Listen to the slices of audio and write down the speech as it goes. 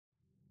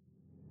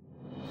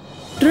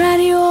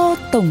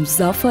Tổng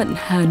Giáo phận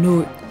Hà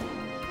Nội.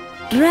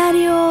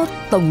 Radio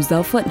Tổng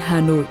Giáo phận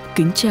Hà Nội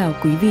kính chào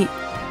quý vị.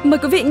 Mời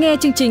quý vị nghe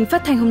chương trình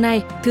phát thanh hôm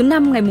nay, thứ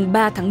Năm ngày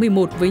 3 tháng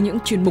 11 với những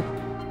chuyên mục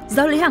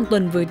Giáo lý hàng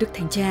tuần với Đức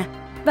Thánh Cha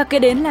và kế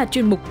đến là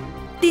chuyên mục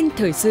Tin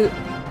thời sự.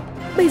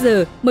 Bây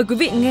giờ mời quý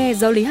vị nghe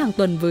Giáo lý hàng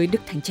tuần với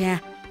Đức Thánh Cha.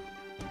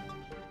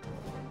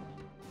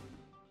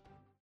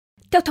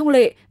 Theo thông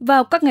lệ,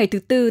 vào các ngày thứ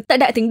Tư tại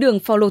Đại Thánh đường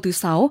Phaolô thứ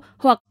 6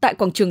 hoặc tại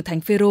quảng trường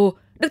Thánh Phêrô,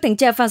 Đức Thánh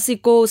Cha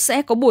Francisco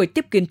sẽ có buổi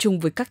tiếp kiến chung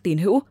với các tín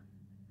hữu.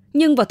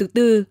 Nhưng vào thứ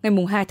Tư,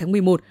 ngày 2 tháng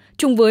 11,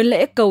 chung với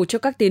lễ cầu cho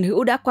các tín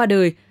hữu đã qua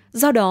đời,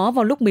 do đó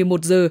vào lúc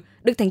 11 giờ,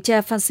 Đức Thánh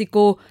Cha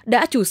Francisco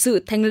đã chủ sự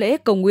thánh lễ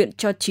cầu nguyện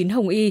cho 9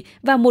 hồng y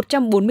và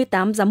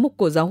 148 giám mục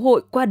của giáo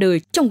hội qua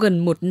đời trong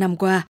gần một năm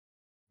qua.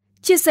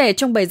 Chia sẻ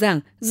trong bài giảng,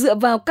 dựa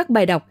vào các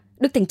bài đọc,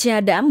 Đức Thánh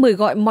Cha đã mời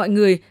gọi mọi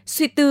người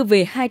suy tư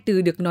về hai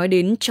từ được nói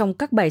đến trong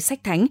các bài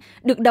sách thánh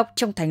được đọc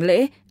trong thánh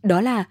lễ,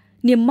 đó là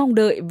niềm mong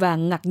đợi và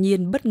ngạc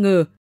nhiên bất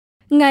ngờ.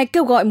 Ngài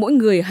kêu gọi mỗi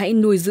người hãy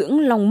nuôi dưỡng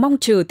lòng mong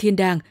chờ thiên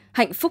đàng,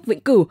 hạnh phúc vĩnh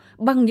cửu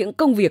bằng những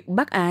công việc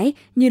bác ái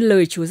như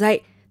lời Chúa dạy.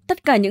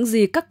 Tất cả những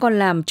gì các con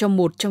làm cho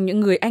một trong những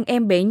người anh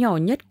em bé nhỏ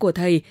nhất của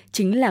Thầy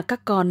chính là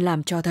các con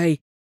làm cho Thầy.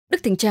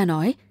 Đức Thánh Cha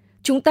nói,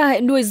 chúng ta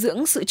hãy nuôi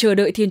dưỡng sự chờ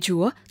đợi Thiên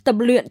Chúa, tập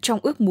luyện trong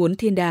ước muốn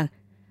thiên đàng.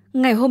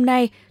 Ngày hôm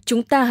nay,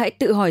 chúng ta hãy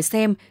tự hỏi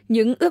xem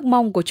những ước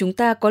mong của chúng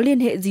ta có liên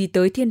hệ gì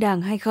tới thiên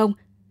đàng hay không?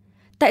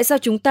 Tại sao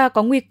chúng ta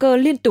có nguy cơ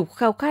liên tục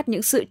khao khát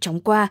những sự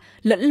chóng qua,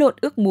 lẫn lộn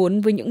ước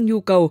muốn với những nhu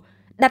cầu,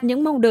 đặt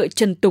những mong đợi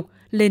trần tục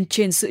lên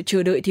trên sự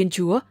chờ đợi Thiên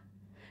Chúa?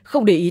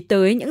 Không để ý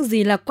tới những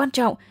gì là quan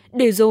trọng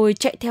để rồi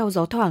chạy theo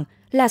gió thoảng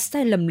là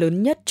sai lầm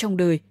lớn nhất trong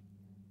đời.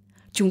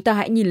 Chúng ta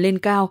hãy nhìn lên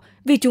cao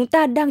vì chúng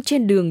ta đang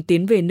trên đường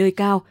tiến về nơi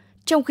cao,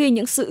 trong khi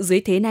những sự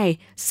dưới thế này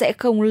sẽ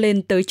không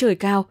lên tới trời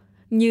cao,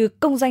 như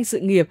công danh sự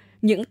nghiệp,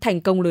 những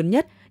thành công lớn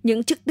nhất,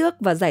 những chức tước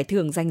và giải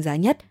thưởng danh giá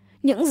nhất,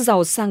 những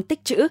giàu sang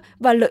tích trữ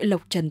và lợi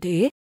lộc trần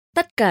thế,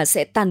 tất cả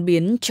sẽ tan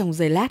biến trong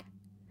giây lát.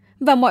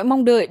 Và mọi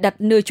mong đợi đặt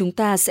nơi chúng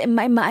ta sẽ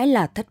mãi mãi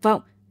là thất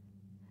vọng.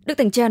 Đức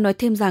Thánh Cha nói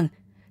thêm rằng,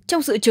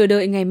 trong sự chờ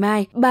đợi ngày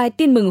mai, bài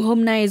tin mừng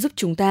hôm nay giúp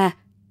chúng ta.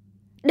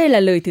 Đây là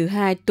lời thứ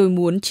hai tôi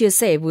muốn chia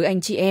sẻ với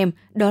anh chị em,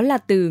 đó là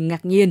từ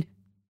ngạc nhiên.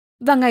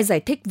 Và Ngài giải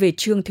thích về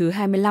chương thứ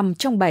 25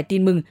 trong bài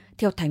tin mừng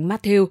theo Thánh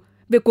Matthew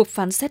về cuộc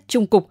phán xét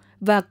chung cục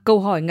và câu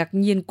hỏi ngạc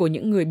nhiên của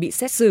những người bị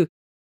xét xử.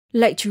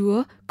 Lạy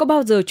Chúa, có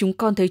bao giờ chúng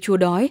con thấy Chúa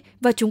đói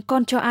và chúng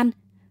con cho ăn,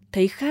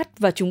 thấy khát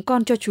và chúng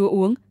con cho Chúa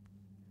uống?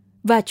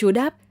 Và Chúa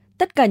đáp,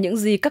 tất cả những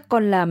gì các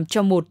con làm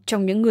cho một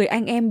trong những người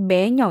anh em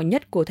bé nhỏ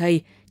nhất của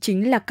Thầy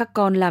chính là các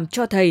con làm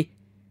cho Thầy.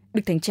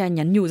 Đức Thánh Cha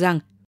nhắn nhủ rằng,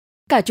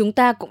 cả chúng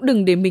ta cũng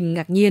đừng để mình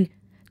ngạc nhiên.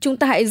 Chúng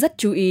ta hãy rất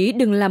chú ý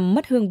đừng làm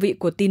mất hương vị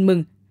của tin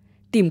mừng.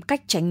 Tìm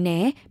cách tránh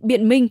né,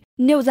 biện minh,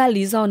 nêu ra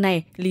lý do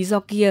này, lý do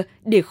kia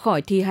để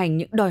khỏi thi hành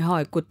những đòi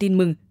hỏi của tin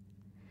mừng.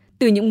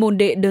 Từ những môn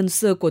đệ đơn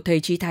sơ của Thầy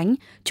Chí Thánh,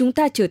 chúng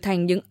ta trở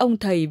thành những ông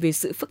thầy về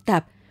sự phức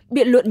tạp,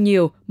 biện luận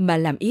nhiều mà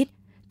làm ít,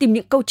 tìm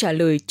những câu trả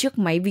lời trước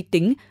máy vi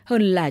tính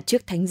hơn là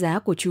trước thánh giá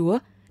của Chúa,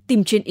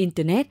 tìm trên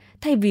Internet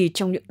thay vì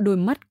trong những đôi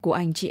mắt của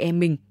anh chị em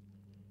mình.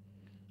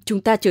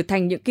 Chúng ta trở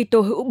thành những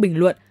Kitô hữu bình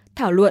luận,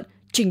 thảo luận,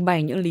 trình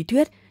bày những lý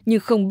thuyết nhưng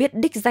không biết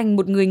đích danh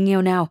một người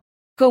nghèo nào,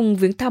 không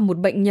viếng thăm một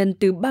bệnh nhân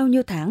từ bao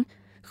nhiêu tháng,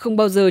 không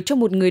bao giờ cho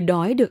một người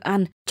đói được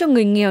ăn, cho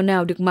người nghèo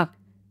nào được mặc,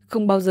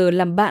 không bao giờ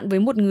làm bạn với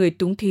một người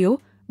túng thiếu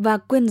và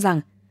quên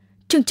rằng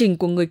chương trình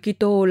của người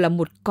Kitô là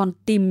một con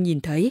tim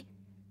nhìn thấy.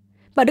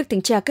 Và Đức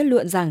Thánh Cha kết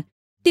luận rằng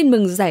tin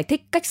mừng giải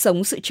thích cách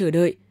sống sự chờ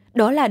đợi,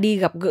 đó là đi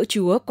gặp gỡ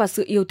Chúa qua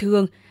sự yêu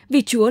thương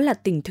vì Chúa là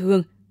tình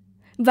thương.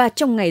 Và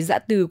trong ngày dã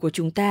từ của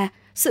chúng ta,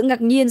 sự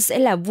ngạc nhiên sẽ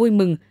là vui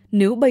mừng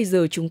nếu bây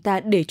giờ chúng ta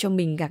để cho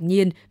mình ngạc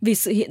nhiên vì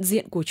sự hiện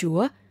diện của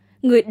Chúa,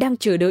 người đang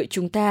chờ đợi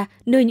chúng ta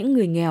nơi những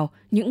người nghèo,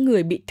 những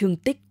người bị thương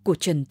tích của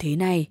trần thế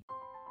này.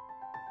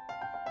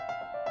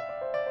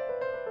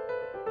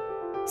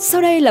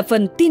 Sau đây là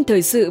phần tin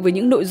thời sự với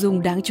những nội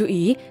dung đáng chú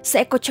ý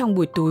sẽ có trong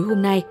buổi tối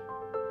hôm nay.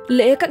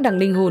 Lễ các đẳng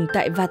linh hồn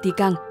tại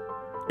Vatican.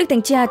 Đức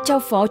Thánh Cha trao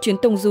phó chuyến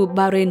tông du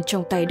Bahrain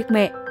trong tay Đức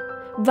Mẹ.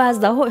 Và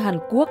Giáo hội Hàn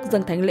Quốc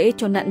dâng thánh lễ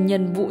cho nạn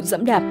nhân vụ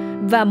giẫm đạp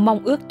và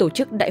mong ước tổ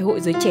chức Đại hội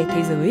Giới Trẻ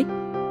Thế Giới.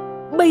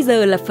 Bây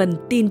giờ là phần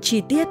tin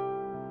chi tiết.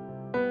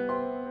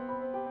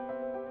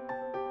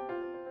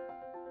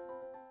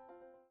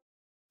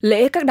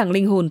 Lễ các đẳng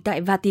linh hồn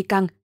tại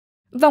Vatican.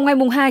 Vào ngày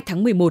 2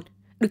 tháng 11,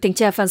 Đức Thánh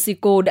Cha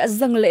Francisco đã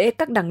dâng lễ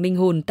các đẳng linh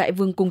hồn tại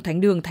Vương cung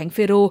Thánh đường Thánh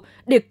Phêrô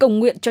để cầu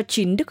nguyện cho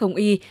 9 đức hồng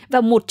y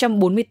và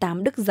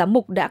 148 đức giám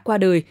mục đã qua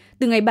đời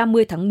từ ngày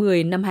 30 tháng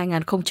 10 năm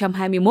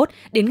 2021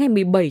 đến ngày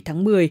 17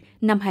 tháng 10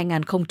 năm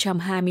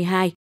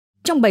 2022.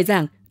 Trong bài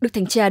giảng, Đức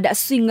Thánh Cha đã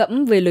suy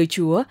ngẫm về lời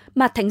Chúa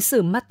mà Thánh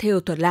sử Matthew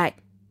thuật lại.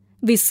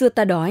 Vì xưa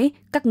ta đói,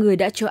 các ngươi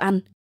đã cho ăn,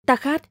 ta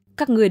khát,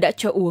 các ngươi đã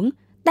cho uống,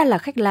 ta là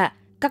khách lạ,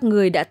 các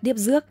ngươi đã tiếp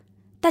rước,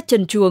 ta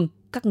trần truồng,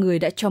 các ngươi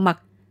đã cho mặc,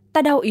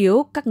 ta đau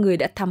yếu, các ngươi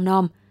đã thăm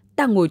nom,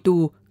 ta ngồi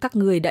tù, các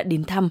ngươi đã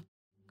đến thăm.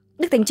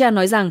 Đức Thánh Cha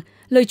nói rằng,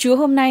 lời Chúa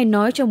hôm nay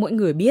nói cho mỗi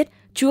người biết,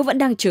 Chúa vẫn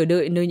đang chờ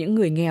đợi nơi những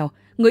người nghèo,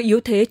 người yếu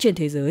thế trên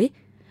thế giới.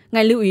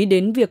 Ngài lưu ý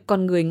đến việc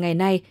con người ngày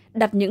nay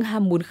đặt những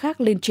ham muốn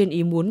khác lên trên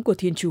ý muốn của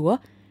Thiên Chúa,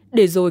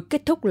 để rồi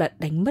kết thúc là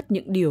đánh mất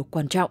những điều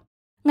quan trọng.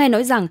 Ngài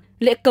nói rằng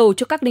lễ cầu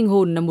cho các linh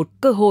hồn là một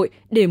cơ hội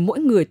để mỗi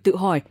người tự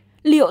hỏi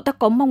liệu ta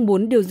có mong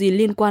muốn điều gì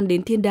liên quan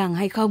đến thiên đàng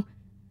hay không?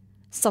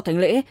 Sau thánh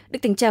lễ, Đức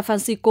Thánh Cha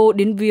Francisco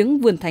đến viếng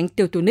vườn thánh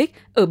Teutonic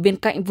ở bên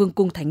cạnh vương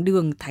cung thánh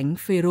đường Thánh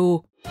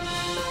Phêrô.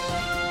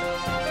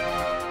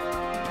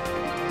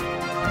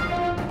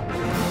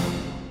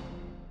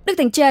 Đức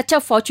Thánh Cha trao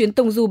phó chuyến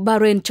tông du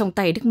Bahrain trong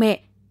tay Đức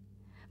Mẹ.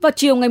 Vào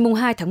chiều ngày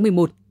 2 tháng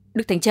 11,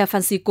 Đức Thánh Cha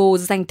Francisco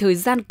dành thời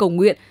gian cầu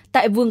nguyện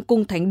tại vương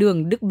cung thánh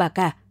đường Đức Bà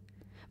Cả.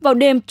 Vào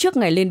đêm trước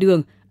ngày lên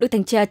đường, Đức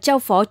Thánh Cha trao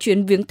phó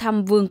chuyến viếng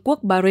thăm Vương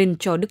quốc Bahrain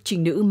cho Đức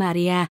Trinh Nữ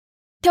Maria.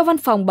 Theo văn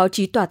phòng báo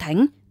chí Tòa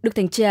Thánh, Đức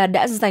Thánh Cha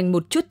đã dành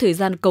một chút thời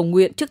gian cầu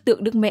nguyện trước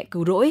tượng Đức Mẹ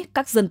Cứu Rỗi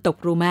các dân tộc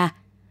Roma.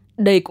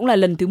 Đây cũng là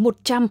lần thứ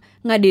 100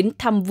 Ngài đến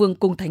thăm Vương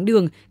cung Thánh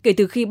đường kể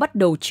từ khi bắt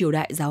đầu triều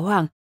đại giáo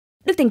hoàng.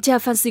 Đức Thánh Cha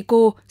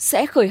Francisco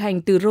sẽ khởi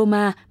hành từ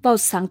Roma vào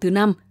sáng thứ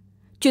Năm.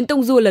 Chuyến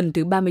tông du lần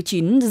thứ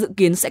 39 dự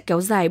kiến sẽ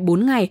kéo dài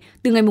 4 ngày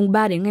từ ngày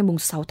 3 đến ngày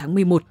 6 tháng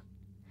 11.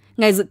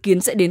 Ngài dự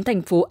kiến sẽ đến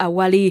thành phố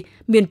Awali,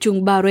 miền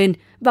trung Bahrain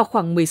vào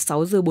khoảng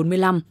 16 giờ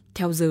 45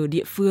 theo giờ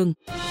địa phương.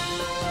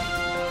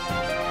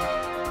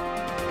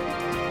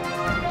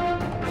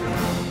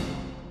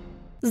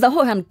 Giáo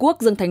hội Hàn Quốc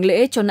dâng thánh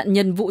lễ cho nạn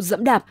nhân vụ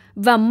giẫm đạp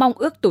và mong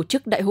ước tổ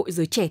chức Đại hội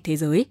Giới Trẻ Thế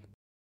Giới.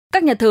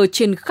 Các nhà thờ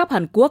trên khắp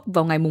Hàn Quốc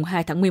vào ngày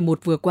 2 tháng 11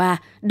 vừa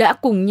qua đã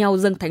cùng nhau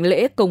dâng thánh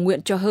lễ cầu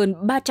nguyện cho hơn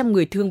 300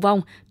 người thương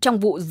vong trong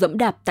vụ giẫm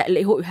đạp tại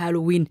lễ hội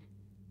Halloween.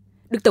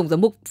 Đức Tổng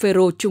giám mục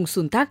Phêrô Chung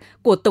Sun Tak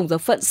của Tổng giáo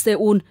phận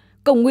Seoul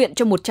cầu nguyện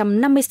cho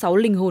 156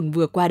 linh hồn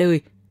vừa qua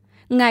đời.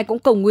 Ngài cũng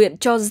cầu nguyện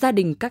cho gia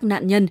đình các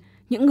nạn nhân,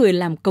 những người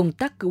làm công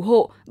tác cứu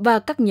hộ và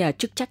các nhà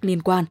chức trách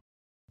liên quan.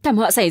 Thảm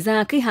họa xảy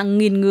ra khi hàng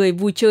nghìn người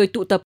vui chơi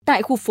tụ tập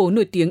tại khu phố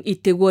nổi tiếng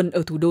Itaewon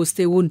ở thủ đô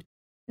Seoul.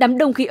 Đám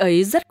đông khi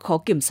ấy rất khó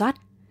kiểm soát.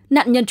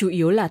 Nạn nhân chủ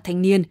yếu là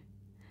thanh niên.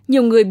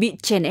 Nhiều người bị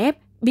chèn ép,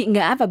 bị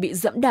ngã và bị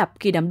giẫm đạp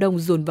khi đám đông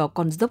dồn vào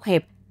con dốc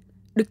hẹp.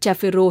 Đức cha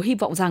Phêrô hy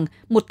vọng rằng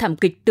một thảm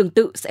kịch tương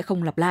tự sẽ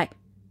không lặp lại.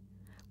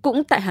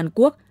 Cũng tại Hàn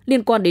Quốc,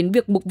 liên quan đến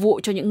việc mục vụ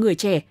cho những người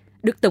trẻ,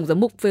 Đức Tổng giám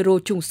mục Phêrô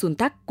Chung Sun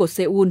Tak của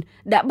Seoul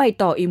đã bày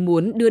tỏ ý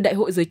muốn đưa Đại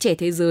hội Giới Trẻ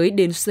Thế Giới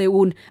đến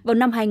Seoul vào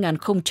năm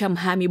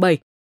 2027.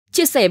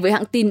 Chia sẻ với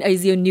hãng tin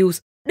Asia News,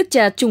 Đức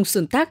cha Chung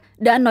Sun Tak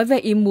đã nói về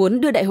ý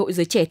muốn đưa Đại hội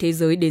Giới Trẻ Thế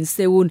Giới đến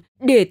Seoul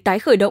để tái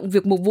khởi động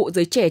việc mục vụ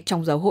giới trẻ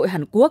trong giáo hội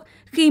Hàn Quốc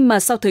khi mà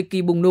sau thời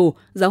kỳ bùng nổ,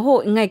 giáo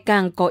hội ngày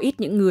càng có ít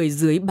những người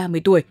dưới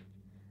 30 tuổi.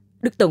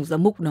 Đức Tổng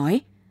giám mục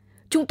nói,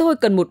 chúng tôi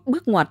cần một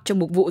bước ngoặt trong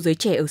mục vụ giới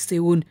trẻ ở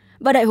Seoul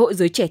và Đại hội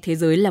Giới Trẻ Thế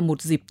Giới là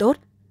một dịp tốt.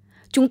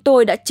 Chúng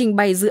tôi đã trình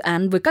bày dự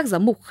án với các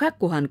giám mục khác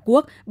của Hàn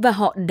Quốc và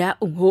họ đã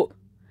ủng hộ.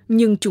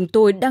 Nhưng chúng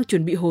tôi đang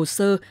chuẩn bị hồ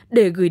sơ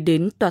để gửi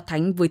đến Tòa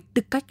Thánh với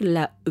tư cách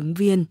là ứng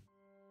viên.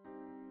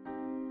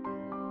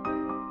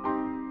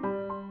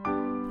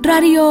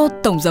 Radio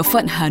Tổng giáo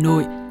phận Hà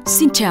Nội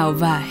xin chào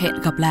và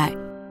hẹn gặp lại.